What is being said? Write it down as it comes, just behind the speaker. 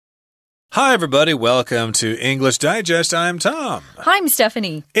Hi, everybody. Welcome to English Digest. I'm Tom. Hi, I'm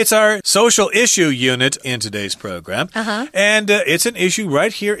Stephanie. It's our social issue unit in today's program. And it's an issue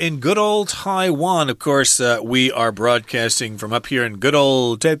right here in good old Taiwan. Of course, we are broadcasting from up here in good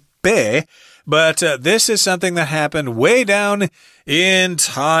old Taipei. But this is something that happened way down in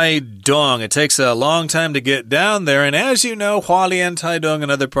Taidong. It takes a long time to get down there. And as you know, Hualien, Taidong,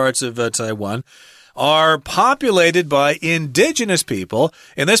 and other parts of Taiwan are populated by indigenous people.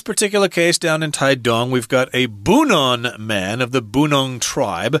 In this particular case, down in Taidong, we've got a Bunong man of the Bunong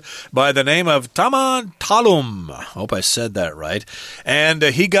tribe by the name of Tama Talum. I hope I said that right. And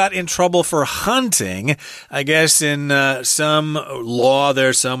he got in trouble for hunting. I guess in some law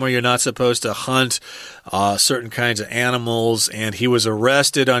there somewhere you're not supposed to hunt certain kinds of animals. And he was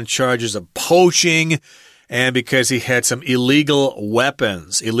arrested on charges of poaching. And because he had some illegal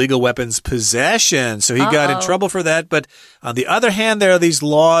weapons possession. So he got in trouble for that. But on the other hand, there are these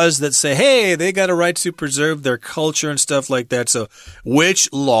laws that say, hey, they got a right to preserve their culture and stuff like that. So which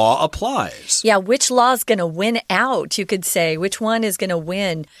law applies? Yeah, which law is going to win out, you could say. Which one is going to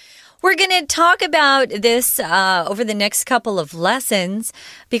win? We're going to talk about this over the next couple of lessons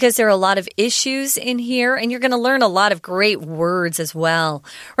because there are a lot of issues in here, and you're going to learn a lot of great words as well.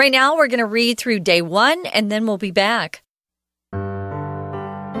 Right now, we're going to read through day 1, and then we'll be back.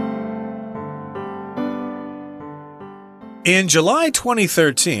 In July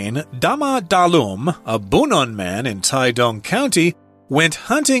 2013, Dama Dalum, a Bunong man in Taidong County, went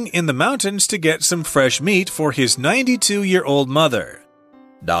hunting in the mountains to get some fresh meat for his 92-year-old mother.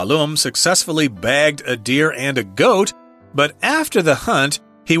 Dalum successfully bagged a deer and a goat, but after the hunt,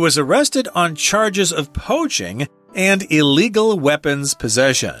 he was arrested on charges of poaching and illegal weapons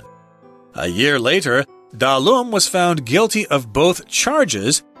possession. A year later, Dalum was found guilty of both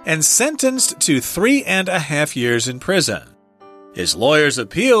charges and sentenced to 3.5 years in prison. His lawyers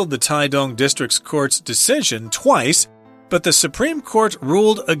appealed the Taidong District's court's decision twice, but the Supreme Court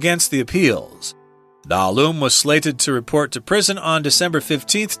ruled against the appeals. Dalum was slated to report to prison on December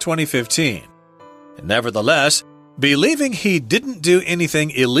 15, 2015. Nevertheless, believing he didn't do anything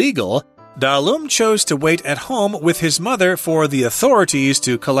illegal, Dalum chose to wait at home with his mother for the authorities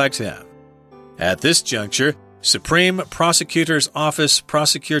to collect him. At this juncture, Supreme Prosecutor's Office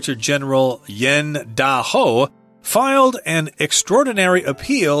Prosecutor General Yen Da-ho filed an extraordinary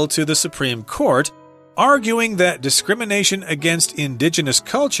appeal to the Supreme Court, arguing that discrimination against indigenous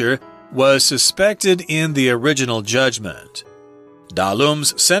culture was suspected in the original judgment.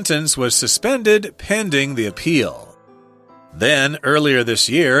 Dalum's sentence was suspended pending the appeal. Then, earlier this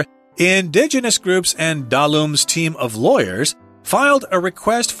year, indigenous groups and Dalum's team of lawyers filed a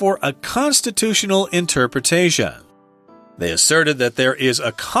request for a constitutional interpretation. They asserted that there is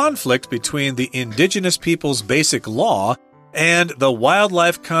a conflict between the Indigenous Peoples Basic Law and the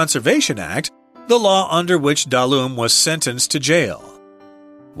Wildlife Conservation Act, the law under which Dalum was sentenced to jail.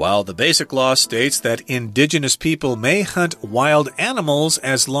 While the Basic Law states that indigenous people may hunt wild animals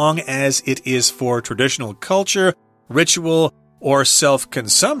as long as it is for traditional culture, ritual, or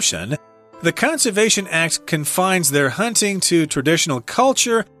self-consumption, the Conservation Act confines their hunting to traditional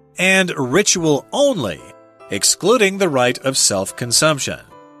culture and ritual only, excluding the right of self-consumption.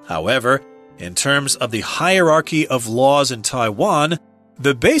 However, in terms of the hierarchy of laws in Taiwan,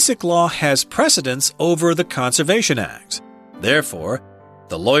 the Basic Law has precedence over the Conservation Act. Therefore,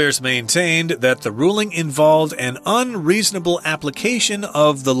 the lawyers maintained that the ruling involved an unreasonable application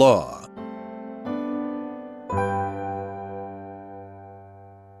of the law.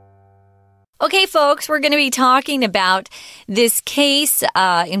 Okay, folks, we're going to be talking about this case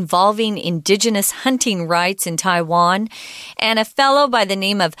involving indigenous hunting rights in Taiwan and a fellow by the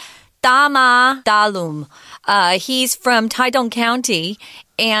name of Dama Dalum. He's from Taidong County,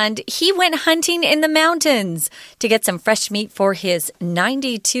 and he went hunting in the mountains to get some fresh meat for his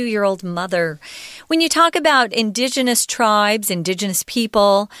 92-year-old mother. When you talk about indigenous tribes, indigenous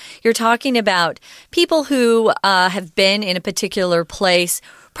people, you're talking about people who have been in a particular place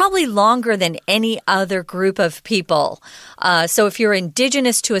probably longer than any other group of people. So if you're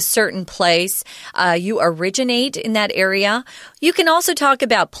indigenous to a certain place, you originate in that area. You can also talk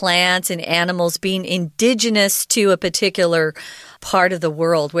about plants and animals being indigenous to a particular part of the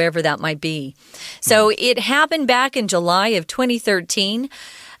world, wherever that might be. So it happened back in July of 2013.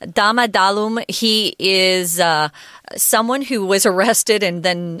 Dama Dalum, he is someone who was arrested and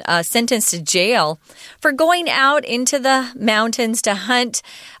then sentenced to jail for going out into the mountains to hunt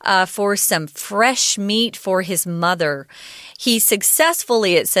for some fresh meat for his mother. He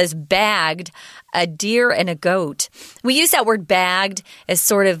successfully, it says, bagged a deer and a goat. We use that word bagged as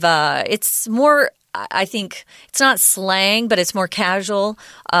sort of, it's more I think it's not slang, but it's more casual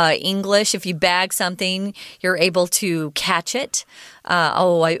English. If you bag something, you're able to catch it.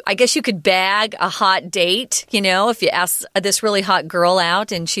 I guess you could bag a hot date, if you ask this really hot girl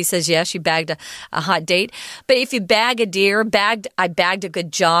out and she says yes, you bagged a hot date. But if you bag a deer, I bagged a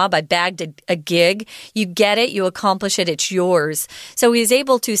good job, I bagged a gig, you get it, you accomplish it, it's yours. So he's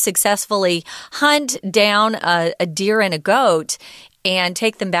able to successfully hunt down a deer and a goat and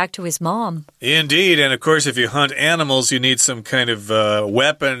take them back to his mom. Indeed. And of course, if you hunt animals, you need some kind of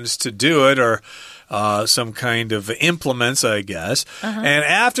weapons to do it, or some kind of implements, I guess. And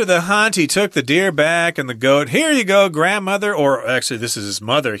after the hunt, he took the deer back and the goat. Here you go, grandmother, or actually this is his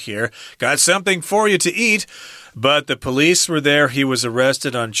mother here. Got something for you to eat. But the police were there. He was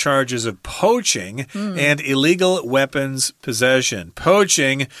arrested on charges of poaching and illegal weapons possession.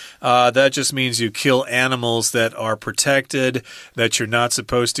 Poaching, that just means you kill animals that are protected, that you're not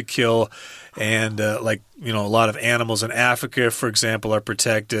supposed to kill. And a lot of animals in Africa, for example, are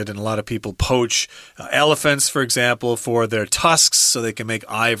protected. And a lot of people poach elephants, for example, for their tusks so they can make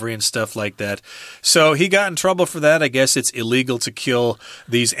ivory and stuff like that. So he got in trouble for that. I guess it's illegal to kill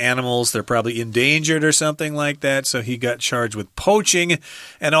these animals. They're probably endangered or something like that. So he got charged with poaching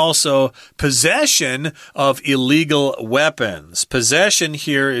and also possession of illegal weapons. Possession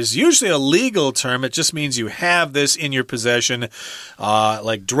here is usually a legal term. It just means you have this in your possession,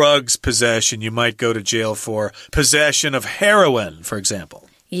 like drugs possession. You might go to jail for possession of heroin, for example.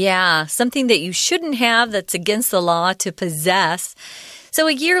 Yeah, something that you shouldn't have, that's against the law to possess. So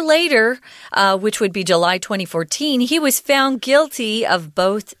a year later, which would be July 2014, he was found guilty of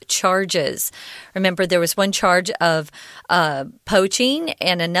both charges. Remember, there was one charge of poaching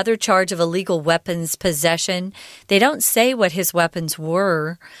and another charge of illegal weapons possession. They don't say what his weapons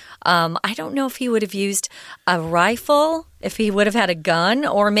were. I don't know if he would have used a rifle, if he would have had a gun,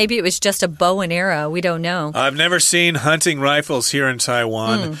 or maybe it was just a bow and arrow. We don't know. I've never seen hunting rifles here in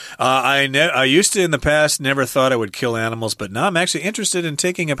Taiwan. I used to in the past, never thought I would kill animals, but now I'm actually interested in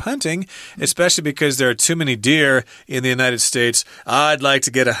taking up hunting, especially because there are too many deer in the United States. I'd like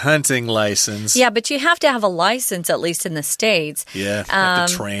to get a hunting license. Yeah, but you have to have a license, at least in the States. Yeah, you have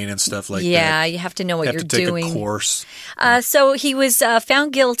to train and stuff like that. Yeah, you have to know what you're doing. Have to take a course. So he was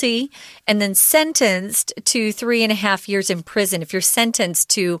found guilty and then sentenced to 3.5 years in prison. If you're sentenced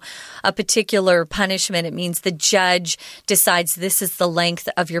to a particular punishment, it means the judge decides this is the length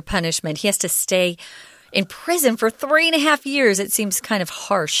of your punishment. He has to stay in prison for 3.5 years. It seems kind of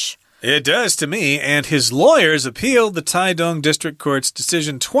harsh. It does to me, and his lawyers appealed the Taidong District Court's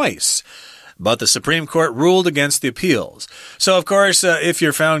decision twice. But the Supreme Court ruled against the appeals. So, of course, if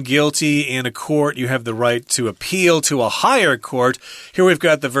you're found guilty in a court, you have the right to appeal to a higher court. Here we've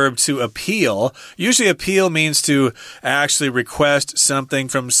got the verb to appeal. Usually appeal means to actually request something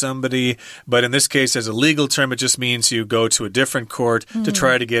from somebody. But in this case, as a legal term, it just means you go to a different court to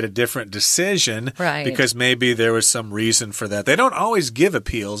try to get a different decision. Right. Because maybe there was some reason for that. They don't always give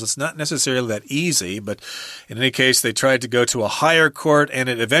appeals. It's not necessarily that easy. But in any case, they tried to go to a higher court, and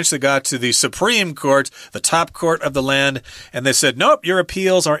it eventually got to the Supreme Court, the top court of the land, and they said, nope, your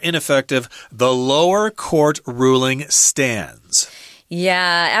appeals are ineffective. The lower court ruling stands.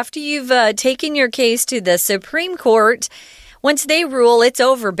 Yeah, after you've taken your case to the Supreme Court, once they rule, it's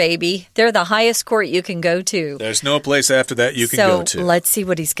over, baby. They're the highest court you can go to. There's no place after that you can go to. So let's see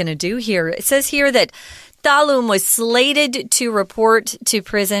what he's going to do here. It says here that Dalum was slated to report to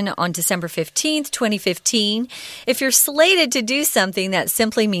prison on December 15th, 2015. If you're slated to do something, that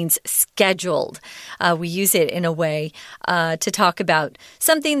simply means scheduled. We use it in a way to talk about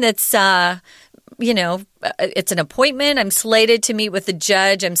something that's it's an appointment. I'm slated to meet with the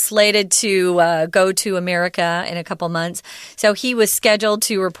judge. I'm slated to go to America in a couple months. So he was scheduled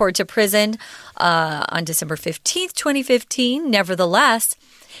to report to prison on December 15th, 2015. Nevertheless,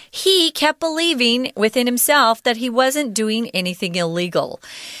 he kept believing within himself that he wasn't doing anything illegal.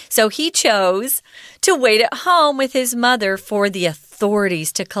 So he chose to wait at home with his mother for the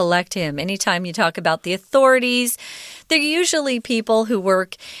authorities to collect him. Anytime you talk about the authorities, they're usually people who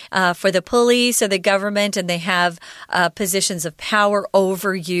work for the police or the government, and they have positions of power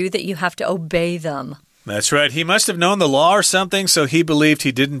over you that you have to obey them. That's right. He must have known the law or something, so he believed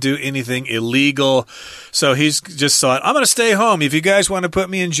he didn't do anything illegal. So he's just thought, I'm going to stay home. If you guys want to put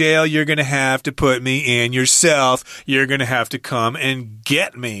me in jail, you're going to have to put me in yourself. You're going to have to come and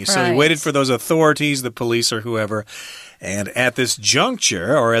get me. Right. So he waited for those authorities, the police or whoever. And at this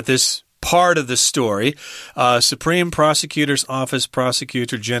juncture, or at this part of the story, Supreme Prosecutor's Office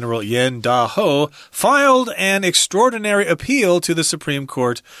Prosecutor General Yen Da-ho filed an extraordinary appeal to the Supreme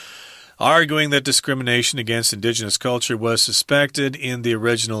Court arguing that discrimination against indigenous culture was suspected in the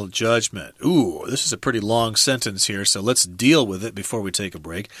original judgment. Ooh, this is a pretty long sentence here, so let's deal with it before we take a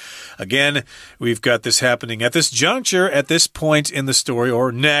break. Again, we've got this happening at this juncture, at this point in the story,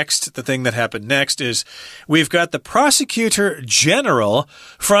 or next. The thing that happened next is we've got the Prosecutor General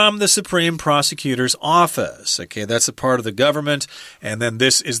from the Supreme Prosecutor's Office. Okay, that's a part of the government, and then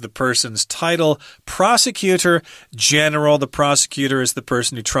this is the person's title, Prosecutor General. The prosecutor is the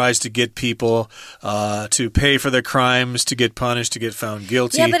person who tries to get people to pay for their crimes, to get punished, to get found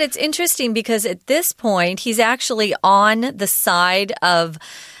guilty. Yeah, but it's interesting because at this point, he's actually on the side of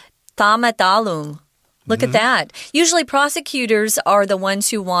Dama Dalum. Look at that. Usually prosecutors are the ones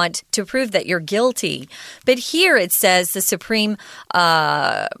who want to prove that you're guilty. But here it says the Supreme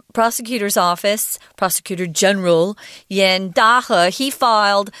Prosecutor's Office, Prosecutor General Yan Dahe, he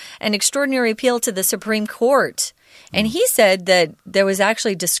filed an extraordinary appeal to the Supreme Court. And he said that there was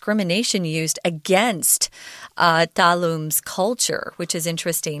actually discrimination used against Dalum's culture, which is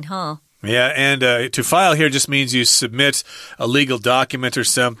interesting, huh? Yeah, and to file here just means you submit a legal document or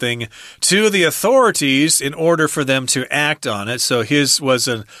something to the authorities in order for them to act on it. So his was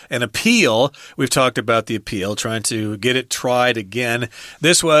an appeal. We've talked about the appeal, trying to get it tried again.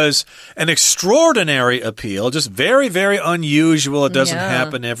 This was an extraordinary appeal, just very, very unusual. It doesn't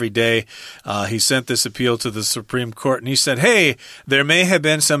happen every day. He sent this appeal to the Supreme Court, and he said, hey, there may have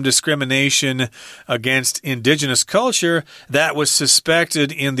been some discrimination against indigenous culture that was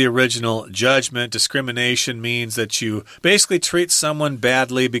suspected in the original judgment. Discrimination means that you basically treat someone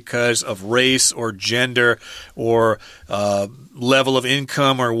badly because of race or gender or level of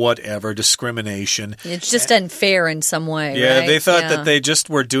income or whatever. Discrimination. It's just unfair in some way. Yeah, right? They thought that they just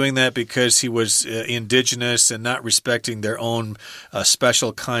were doing that because he was indigenous and not respecting their own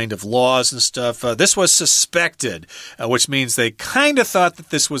special kind of laws and stuff. This was suspected, which means they kind of thought that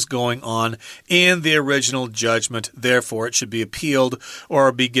this was going on in the original judgment. Therefore, it should be appealed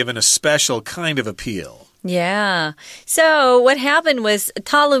or be given a special kind of appeal. Yeah. So what happened was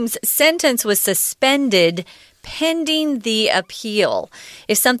Dalum's sentence was suspended pending the appeal.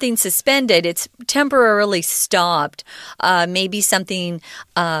 If something's suspended, it's temporarily stopped. Maybe something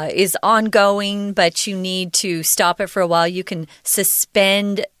is ongoing, but you need to stop it for a while. You can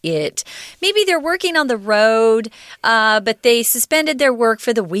suspend it. Maybe they're working on the road, but they suspended their work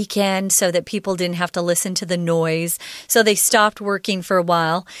for the weekend so that people didn't have to listen to the noise. So they stopped working for a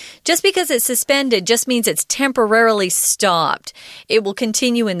while. Just because it's suspended just means it's temporarily stopped. It will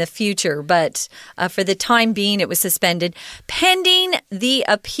continue in the future, but for the time being, it was suspended pending the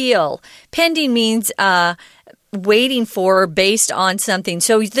appeal. Pending means waiting for, based on something.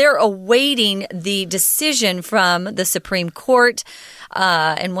 So they're awaiting the decision from the Supreme Court.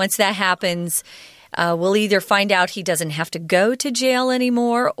 And once that happens, we'll either find out he doesn't have to go to jail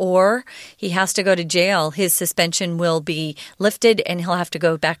anymore or he has to go to jail. His suspension will be lifted and he'll have to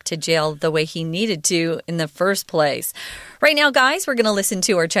go back to jail the way he needed to in the first place. Right now, guys, we're going to listen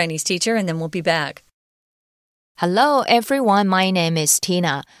to our Chinese teacher and then we'll be back. Hello everyone, my name is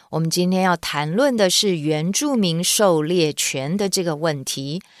Tina. 我们今天要谈论的是原住民狩猎权的这个问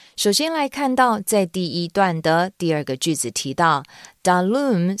题。首先来看到在第一段的第二个句子提到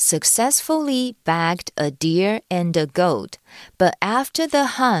Dalum successfully bagged a deer and a goat, but after the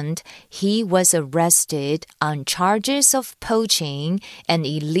hunt, he was arrested on charges of poaching and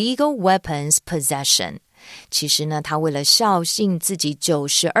illegal weapons possession.其实呢，他为了孝敬自己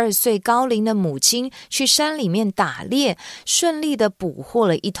92岁高龄的母亲，去山里面打猎，顺利的捕获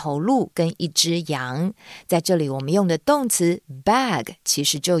了一头鹿跟一只羊。在这里我们用的动词 bag 其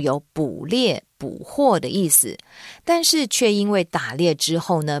实就有捕猎捕获的意思，但是却因为打猎之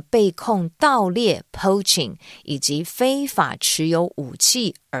后呢，被控盗猎 poaching 以及非法持有武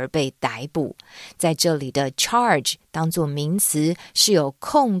器而被逮捕。在这里的 charge 当作名词是有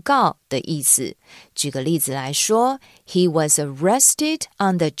控告的意思。举个例子来说 He was arrested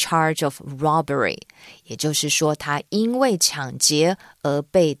on the charge of robbery， 也就是说他因为抢劫而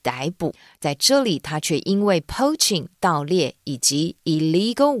被逮捕。在这里他却因为 poaching 盗猎以及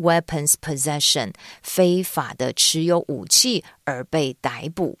illegal weapons possession 非法的持有武器而被逮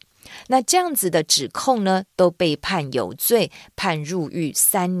捕。那这样子的指控呢，都被判有罪，判入狱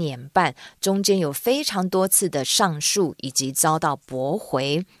3年半，中间有非常多次的上诉以及遭到驳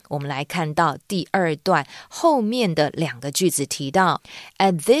回。我们来看到第二段后面的两个句子提到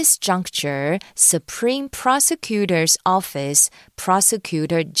At this juncture, Supreme Prosecutor's Office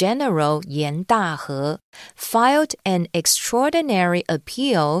Prosecutor General 严大和 filed an extraordinary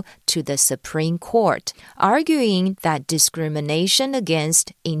appeal to the Supreme Court, arguing that discrimination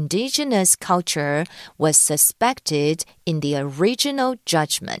against indigenous culture was suspected in the original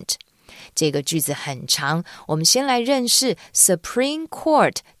judgment. 这个句子很长，我们先来认识 Supreme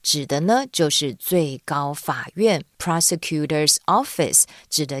Court 指的呢就是最高法院， Prosecutor's Office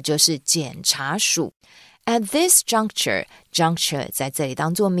指的就是检察署。At this juncture 在这里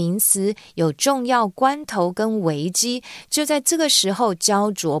当作名词，有重要关头跟危机，就在这个时候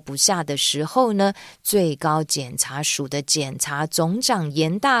焦灼不下的时候呢，最高检察署的检察总长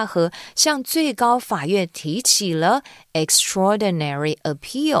严大和向最高法院提起了 extraordinary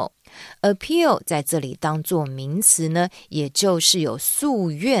appeal。appeal 在这里当作名词呢，也就是有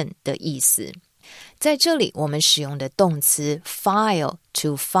诉愿的意思。在这里我们使用的动词 file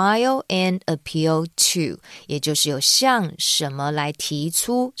to file an appeal to， 也就是有向什么来提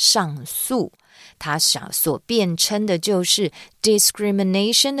出上诉。它所辩称的就是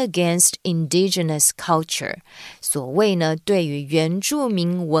discrimination against indigenous culture， 所谓呢对于原住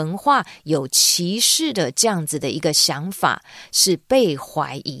民文化有歧视的这样子的一个想法是被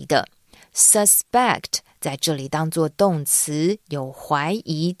怀疑的。suspect 在这里当作动词，有怀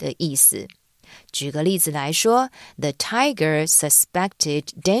疑的意思。举个例子来说， The tiger suspected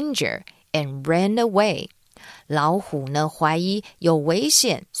danger and ran away。 老虎呢怀疑有危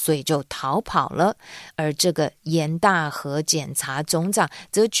险，所以就逃跑了。而这个严大和检察总长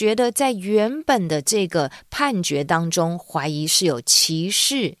则觉得在原本的这个判决当中，怀疑是有歧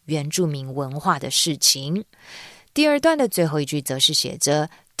视原住民文化的事情。第二段的最后一句则是写着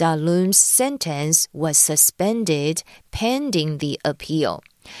Dalum's sentence was suspended pending the appeal。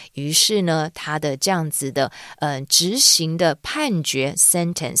 于是呢他的这样子的执行的判决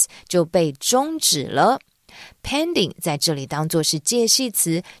sentence 就被终止了。 pending 在这里当作是介系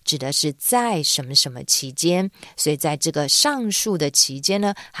词，指的是在什么什么期间，所以在这个上述的期间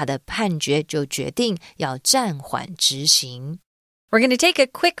呢，他的判决就决定要暂缓执行。We're going to take a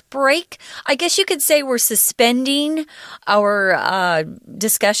quick break. I guess you could say we're suspending our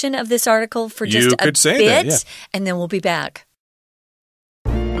discussion of this article for just a bit, that, yeah. And then we'll be back.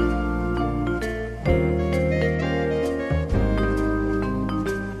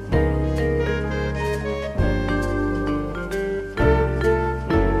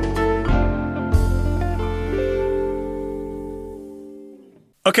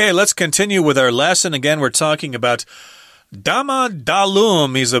 Okay, let's continue with our lesson. Again, we're talking about Dama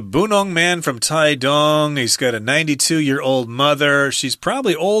Dalum. He's a Bunong man from Taidong. He's got a 92-year-old mother. She's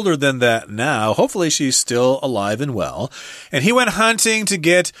probably older than that now. Hopefully she's still alive and well. And he went hunting to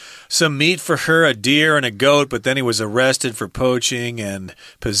get some meat for her, a deer and a goat, but then he was arrested for poaching and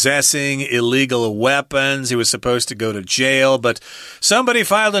possessing illegal weapons. He was supposed to go to jail, but somebody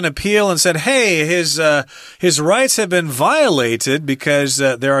filed an appeal and said, hey, his rights have been violated because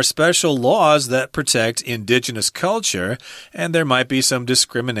there are special laws that protect indigenous culture, and there might be some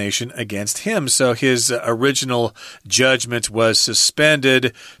discrimination against him. So his original judgment was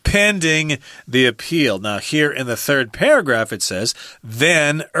suspended pending the appeal. Now, here in the third paragraph, it says,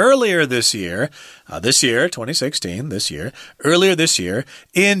 then earlier this year, 2016, earlier this year,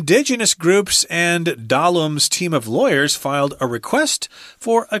 indigenous groups and Dalum's team of lawyers filed a request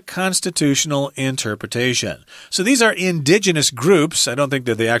for a constitutional interpretation. So these are indigenous groups. I don't think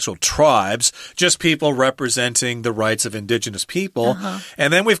they're the actual tribes, just people representing the rights of indigenous people.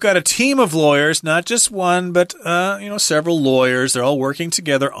 And then we've got a team of lawyers, not just one, but several lawyers. They're all working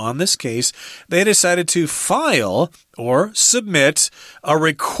together on this case. They decided to file or submit a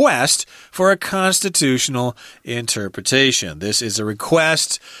request for a constitutional interpretation. This is a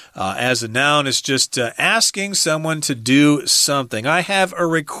request. As a noun, it's just asking someone to do something. I have a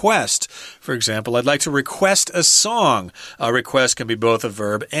request. For example, I'd like to request a song. A request can be both a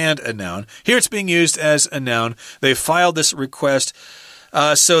verb and a noun. Here it's being used as a noun. They filed this request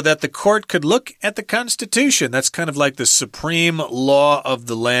so that the court could look at the Constitution. That's kind of like the supreme law of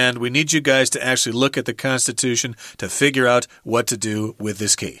the land. We need you guys to actually look at the Constitution to figure out what to do with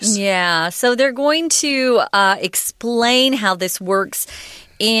this case. Yeah, so they're going to explain how this works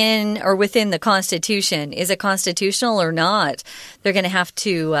in or within the Constitution. Is it constitutional or not? They're going to have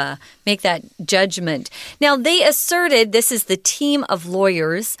to make that judgment. Now, they asserted, this is the team of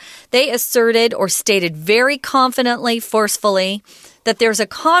lawyers, they asserted or stated very confidently, forcefully, that there's a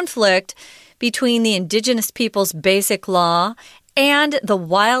conflict between the Indigenous Peoples Basic Law and the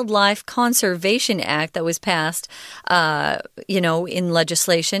Wildlife Conservation Act that was passed, in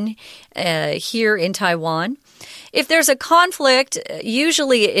legislation here in Taiwan. If there's a conflict,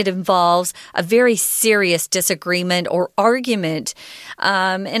 usually it involves a very serious disagreement or argument.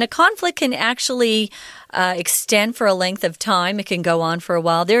 And a conflict can actually extend for a length of time. It can go on for a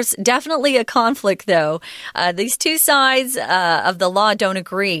while. There's definitely a conflict, though. These two sides of the law don't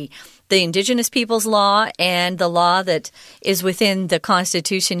agree. The indigenous people's law and the law that is within the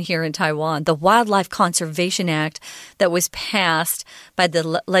Constitution here in Taiwan, the Wildlife Conservation Act that was passed by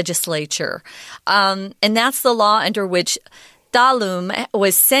the legislature. And that's the law under which Dalum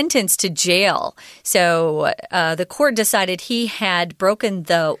was sentenced to jail. So the court decided he had broken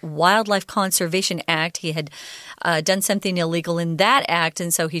the Wildlife Conservation Act. He had done something illegal in that act,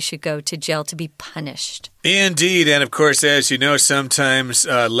 and so he should go to jail to be punished. Indeed, and of course, as you know, sometimes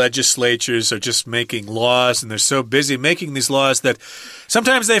legislatures are just making laws, and they're so busy making these laws that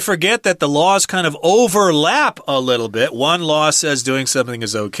sometimes they forget that the laws kind of overlap a little bit. One law says doing something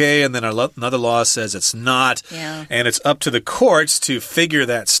is okay, and then another law says it's not. Yeah. And it's up to the courts to figure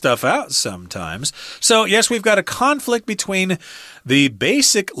that stuff out sometimes. So, yes, we've got a conflict between the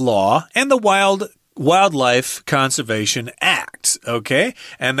basic law and the Wildlife Conservation Act, okay?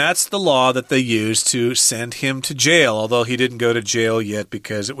 And that's the law that they used to send him to jail, although he didn't go to jail yet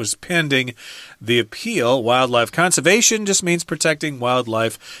because it was pending the appeal. Wildlife conservation just means protecting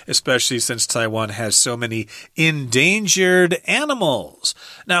wildlife, especially since Taiwan has so many endangered animals.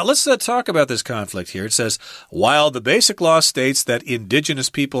 Now, let's talk about this conflict here. It says, while the basic law states that indigenous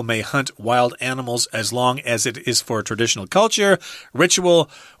people may hunt wild animals as long as it is for traditional culture, ritual,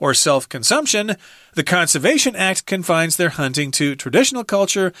 or self-consumption, the Conservation Act confines their hunting to traditional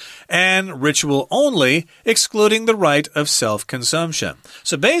culture and ritual only, excluding the right of self-consumption.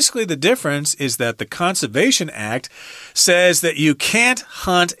 So basically, the difference is that the Conservation Act says that you can't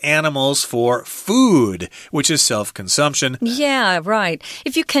hunt animals for food, which is self-consumption. Yeah, right.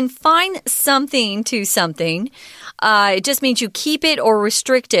 If you confine something to something, it just means you keep it or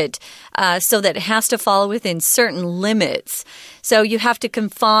restrict it so that it has to follow within certain limits. So you have to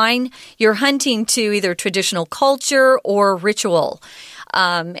confine your hunting to either traditional culture or ritual.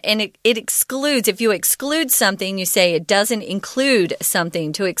 And it excludes, if you exclude something, you say it doesn't include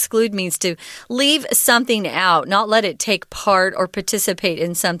something. To exclude means to leave something out, not let it take part or participate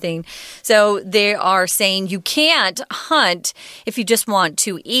in something. So they are saying you can't hunt if you just want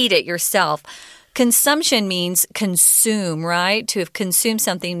to eat it yourself. Consumption means consume, right? To have consumed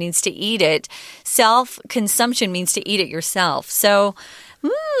something means to eat it. Self-consumption means to eat it yourself. So,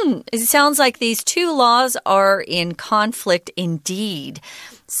 it sounds like these two laws are in conflict indeed.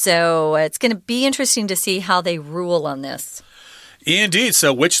 So it's going to be interesting to see how they rule on this. Indeed.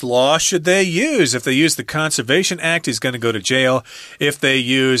 So which law should they use? If they use the Conservation Act, he's going to go to jail. If they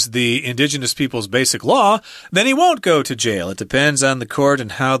use the Indigenous Peoples Basic Law, then he won't go to jail. It depends on the court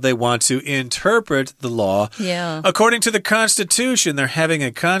and how they want to interpret the law. Yeah. According to the Constitution, they're having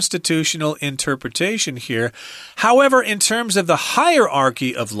a constitutional interpretation here. However, in terms of the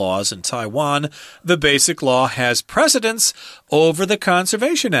hierarchy of laws in Taiwan, the Basic Law has precedence over the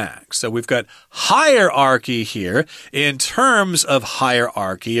Conservation Act. So we've got hierarchy here. In terms of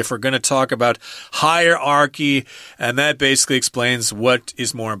hierarchy, if we're going to talk about hierarchy, and that basically explains what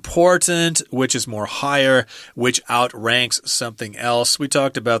is more important, which is more higher, which outranks something else. We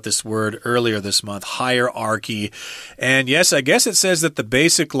talked about this word earlier this month, hierarchy. And yes, I guess it says that the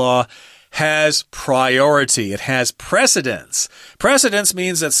Basic Law has priority. It has precedence. Precedence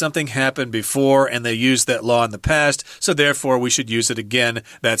means that something happened before and they used that law in the past, so therefore we should use it again.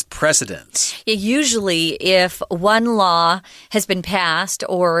 That's precedence. Usually, if one law has been passed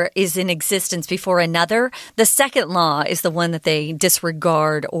or is in existence before another, the second law is the one that they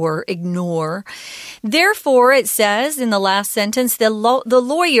disregard or ignore. Therefore, it says in the last sentence, the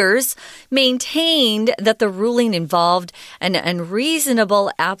lawyers maintained that the ruling involved an unreasonable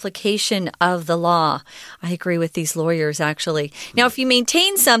application of the law. I agree with these lawyers, actually. Now, if you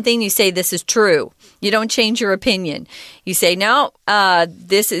maintain something, you say this is true. You don't change your opinion. You say, no,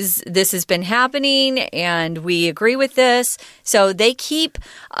 this has been happening and we agree with this. So they keep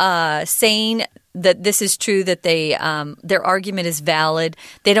saying that this is true, that their argument is valid.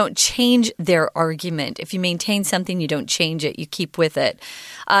 They don't change their argument. If you maintain something, you don't change it. You keep with it.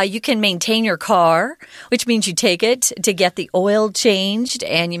 You can maintain your car, which means you take it to get the oil changed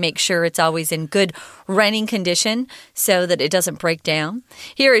and you make sure it's always in good running condition so that it doesn't break down.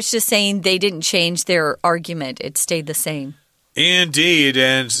 Here it's just saying they didn't change their argument. It stayed the same. Indeed,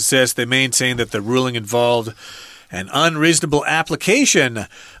 and it says they maintain that the ruling involved an unreasonable application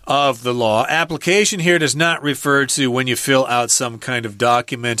of the law. Application here does not refer to when you fill out some kind of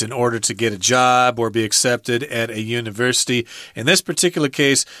document in order to get a job or be accepted at a university. In this particular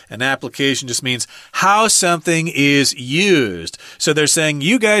case, an application just means how something is used. So they're saying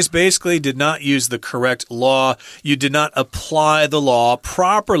you guys basically did not use the correct law. You did not apply the law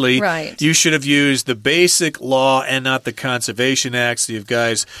properly. Right. You should have used the basic law and not the Conservation Act. So you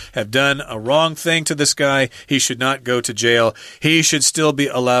guys have done a wrong thing to this guy. He should not go to jail. He should still be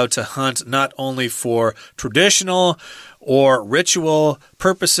allowed to hunt not only for traditional or ritual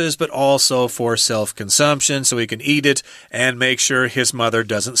purposes, but also for self-consumption so he can eat it and make sure his mother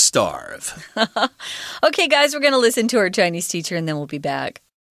doesn't starve. Okay, guys, we're going to listen to our Chinese teacher and then we'll be back.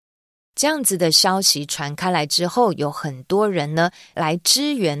 这样子的消息传开来之后，有很多人呢来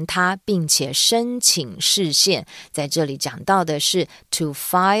支援他，并且申请释宪。在这里讲到的是 to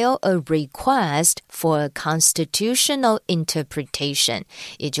file a request for a constitutional interpretation，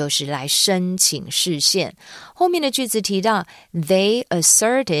 也就是来申请释宪。后面的句子提到 they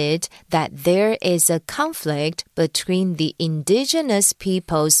asserted that there is a conflict between the indigenous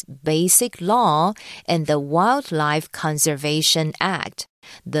people's basic law and the Wildlife Conservation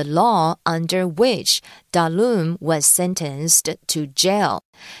Act.The law under which Dalum was sentenced to jail.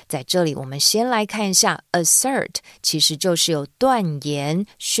 在这里我们先来看一下 assert 其实就是有断言、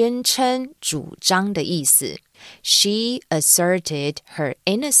宣称、主张的意思。She asserted her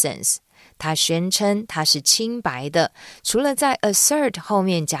innocence.他宣称他是清白的。除了在 assert 后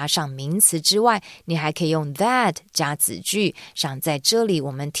面加上名词之外，你还可以用 that 加子句。像在这里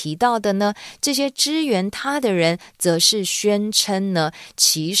我们提到的呢，这些支援他的人则是宣称呢，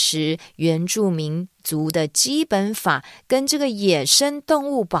其实原住民族的基本法跟这个野生动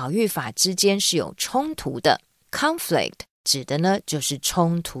物保育法之间是有冲突的。conflict指的呢就是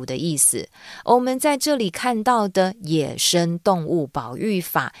冲突的意思。我们在这里看到的野生动物保育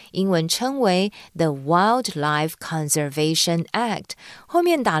法，英文称为 The Wildlife Conservation Act， 后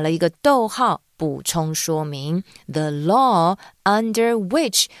面打了一个逗号，补充说明 The law under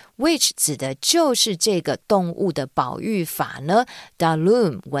which 指的就是这个动物的保育法呢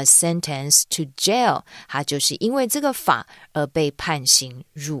Dalum was sentenced to jail， 他就是因为这个法而被判刑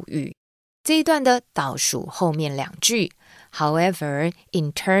入狱。这一段的倒数后面两句However,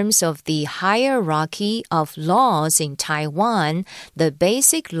 in terms of the hierarchy of laws in Taiwan, the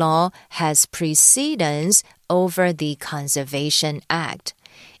Basic Law has precedence over the Conservation Act.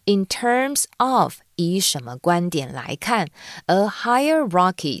 In terms of 以什么观点来看，而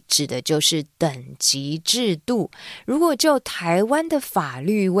hierarchy 指的就是等级制度。如果就台湾的法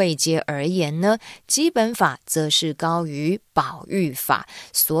律位阶而言呢，基本法则是高于保育法，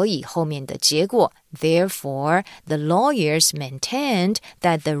所以后面的结果 Therefore, the lawyers maintained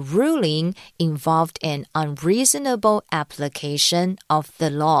that the ruling involved an unreasonable application of the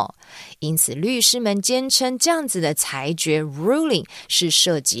law. 因此律师们坚称这样子的裁决 ruling 是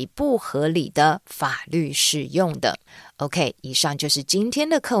涉及不合理的法律适用的。OK， 以上就是今天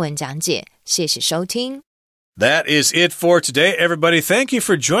的课文讲解，谢谢收听。That is it for today, everybody. Thank you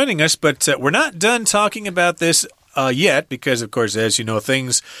for joining us, but we're not done talking about this yet, because, of course, as you know,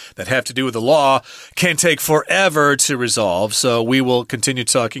 things that have to do with the law can take forever to resolve. So we will continue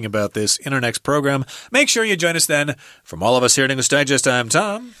talking about this in our next program. Make sure you join us then. From all of us here at English Digest, I'm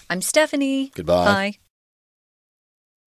Tom. I'm Stephanie. Goodbye. Bye.